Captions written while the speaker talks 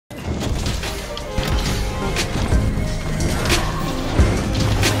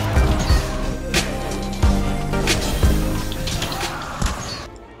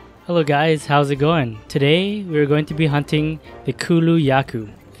Hello guys, how's it going? Today we're going to be hunting the Kulu-Ya-Ku.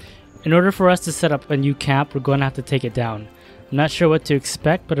 In order for us to set up a new camp, we're going to have to take it down. I'm not sure what to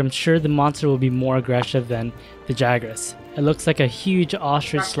expect, but I'm sure the monster will be more aggressive than the Jagras. It looks like a huge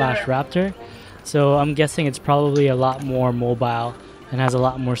ostrich slash raptor, so I'm guessing it's probably a lot more mobile and has a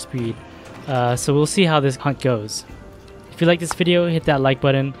lot more speed. So we'll see how this hunt goes. If you like this video, hit that like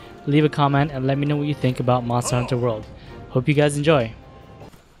button, leave a comment, and let me know what you think about Monster Hunter World. Hope you guys enjoy.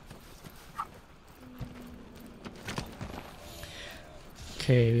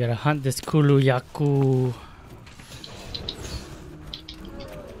 Okay, we gotta hunt this Kulu-Ya-Ku.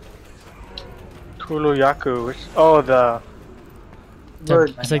 Kulu-Ya-Ku, which, oh, the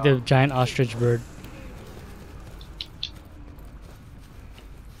bird. It's like the giant ostrich bird.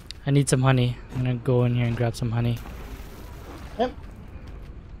 I need some honey. I'm gonna go in here and grab some honey. Yep.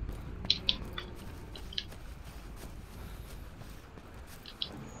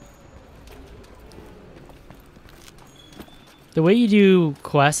 The way you do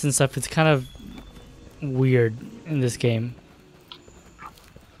quests and stuff, it's kind of weird in this game.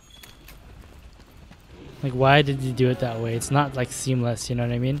 Like, why did you do it that way? It's not like seamless, you know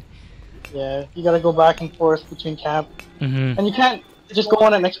what I mean? Yeah, you gotta go back and forth between camp. And you can't just go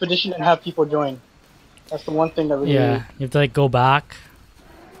on an expedition and have people join. That's the one thing that really... Yeah, you have to like go back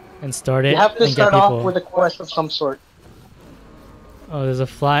and start it. You have to and start get people. off with a quest of some sort. Oh,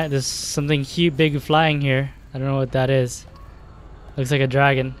 there's something huge, big flying here. I don't know what that is. Looks like a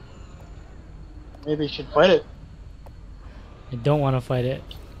dragon. Maybe you should fight it. I don't want to fight it,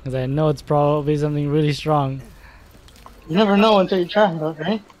 because I know it's probably something really strong. You never know until you try it,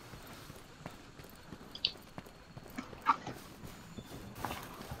 right?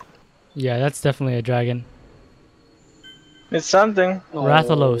 Yeah, that's definitely a dragon. It's something. No.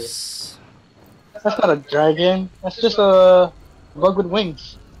 Rathalos. That's not a dragon. That's just a bug with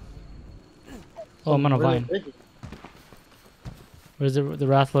wings. Oh, I'm on a Really vine. big. Where's the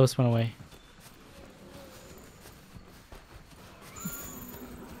Rathalos went away?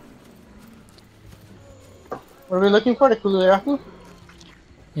 What are we looking for? The Kulu-Ya-Ku?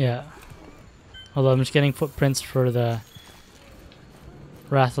 Yeah. Hold on, I'm just getting footprints for the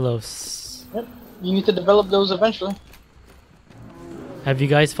Rathalos. Yep. You need to develop those eventually. Have you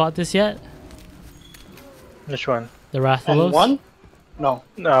guys fought this yet? Which one? The Rathalos? And one? No.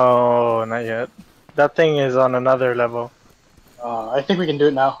 No, not yet. That thing is on another level. I think we can do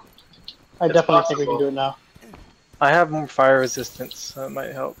it now. I definitely think we can do it now. I have more fire resistance, so that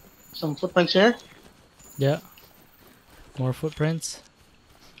might help. Some footprints here. Yeah. More footprints.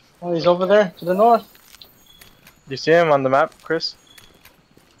 Oh, he's over there to the north. Do you see him on the map, Chris?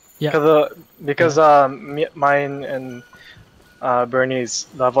 Yeah. Because mine and Bernie's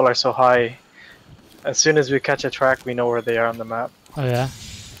level are so high, as soon as we catch a track, we know where they are on the map. Oh yeah.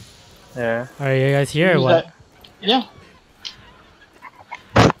 Yeah. Are you guys here or Use what? that- Yeah.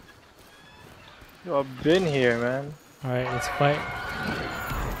 Yo, I've been here, man. Alright, let's fight.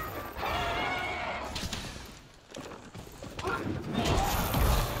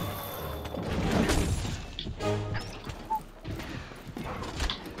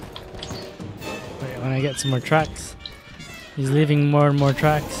 Wait, when I get some more tracks. He's leaving more and more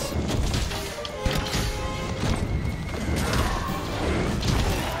tracks.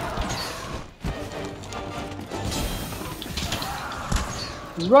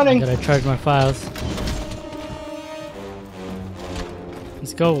 He's I running. gotta charge my files.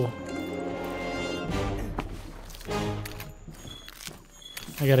 Let's go.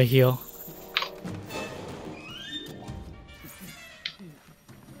 I gotta heal.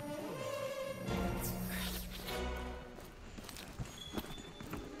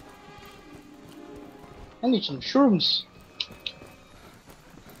 I need some shrooms.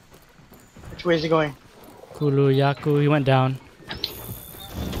 Which way is he going? Kulu-Ya-Ku, he went down.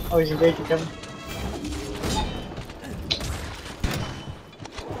 Oh, he's engaging Kevin.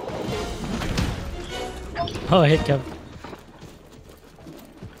 Oh, I hit Kev.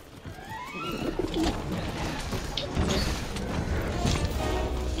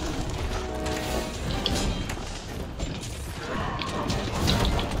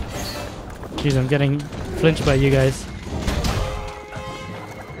 Jeez, I'm getting flinched by you guys.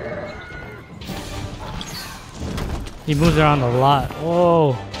 He moves around a lot.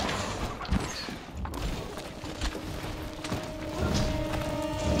 Whoa.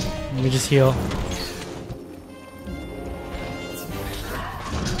 Let me just heal.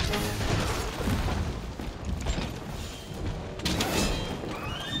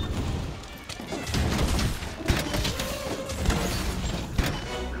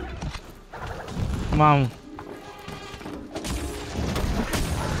 Come on.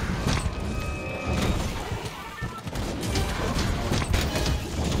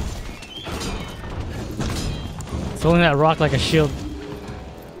 It's holding that rock like a shield.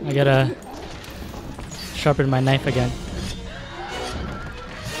 I gotta sharpen my knife again.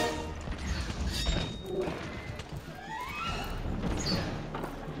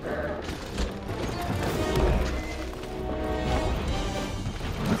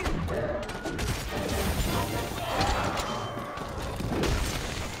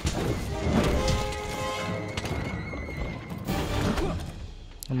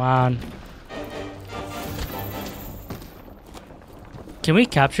 Come on. Can we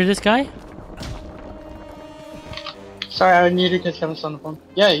capture this guy? Sorry, I needed to get Kevin's on the phone.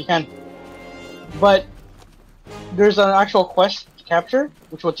 Yeah, you can. But there's an actual quest to capture,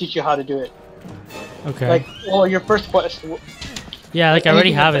 which will teach you how to do it. Okay. Like, well, your first quest. Yeah, like I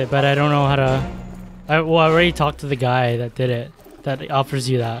already have it, but I don't know how to. I already talked to the guy that did it, that offers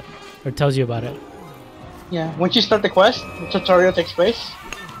you that, or tells you about it. Yeah, once you start the quest, the tutorial takes place,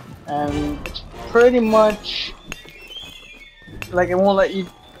 and it's pretty much like it won't let you.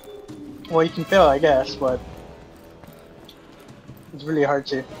 Well, you can fail, I guess, but it's really hard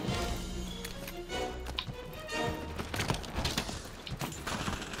to.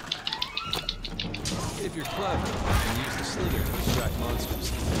 If you're clever, you can use the slinger to distract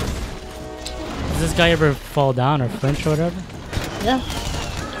monsters. Does this guy ever fall down or flinch or whatever? Yeah.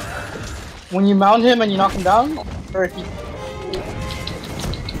 When you mount him and you knock him down, or if you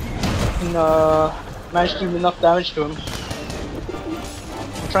can manage to do enough damage to him.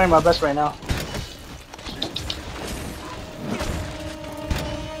 I'm trying my best right now.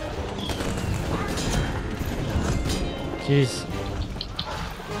 Jeez.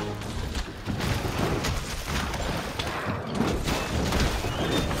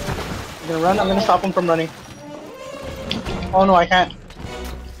 I'm gonna run, I'm gonna stop him from running. Oh no, I can't.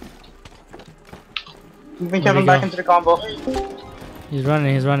 Moving Kevin back into the combo. He's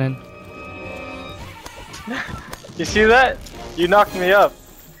running, he's running. You see that? You knocked me up.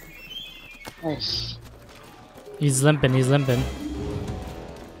 Nice. He's limping, he's limping.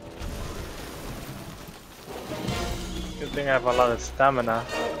 Good thing I have a lot of stamina.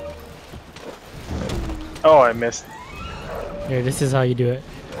 Oh, I missed. Here, this is how you do it.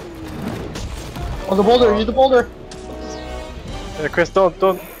 Oh, the boulder, use the boulder! Yeah, Chris, don't.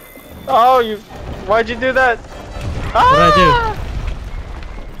 Oh, you. Why'd you do that? What did I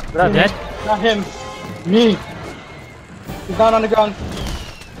do? Not Dead? Not him. Me. He's down on the ground.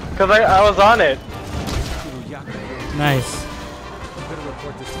 Cause I was on it. Kulu-Ya-Ku. Nice. I'm gonna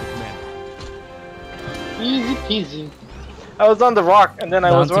report this to the commander. Easy peasy. I was on the rock, and then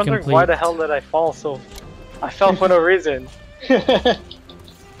I was Bounty wondering complete. why the hell did I fall. So I fell for no reason.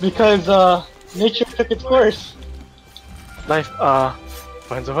 Because nature took its course. Life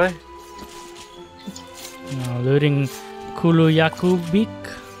finds a way. Looting Kulu-Ya-Ku beak.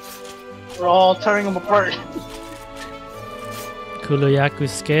 We're all tearing them apart. Kulu-Ya-Ku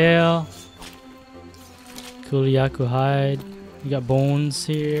scale. Kulu-Ya-Ku hide. You got bones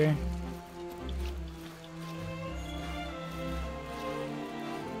here.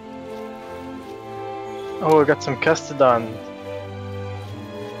 Oh, we got some Castodon.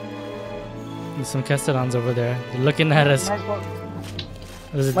 There's some Castodons over there. They're looking at us. Nice one.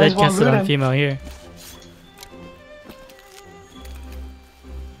 There's a Might dead as well loot Castodon him. female here.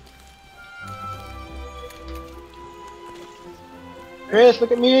 Chris,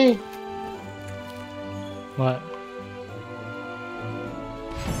 look at me. What?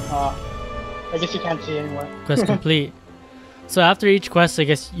 I guess you can't see anymore. Quest complete. So after each quest, I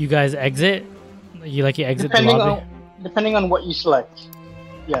guess you guys exit. You exit the lobby. Depending on what you select.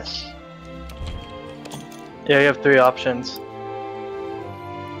 Yes. Yeah, you have 3 options.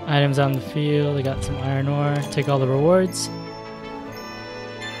 Items on the field. I got some iron ore. Take all the rewards.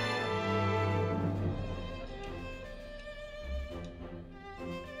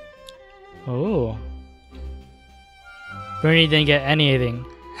 Oh. Bernie didn't get anything.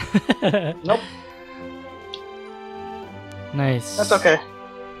 Nope. Nice. That's okay.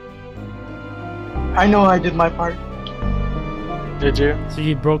 I know I did my part. Did you? So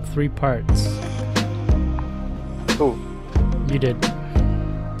you broke 3 parts. Who? You did.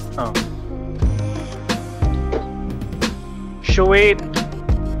 Oh. Sweet.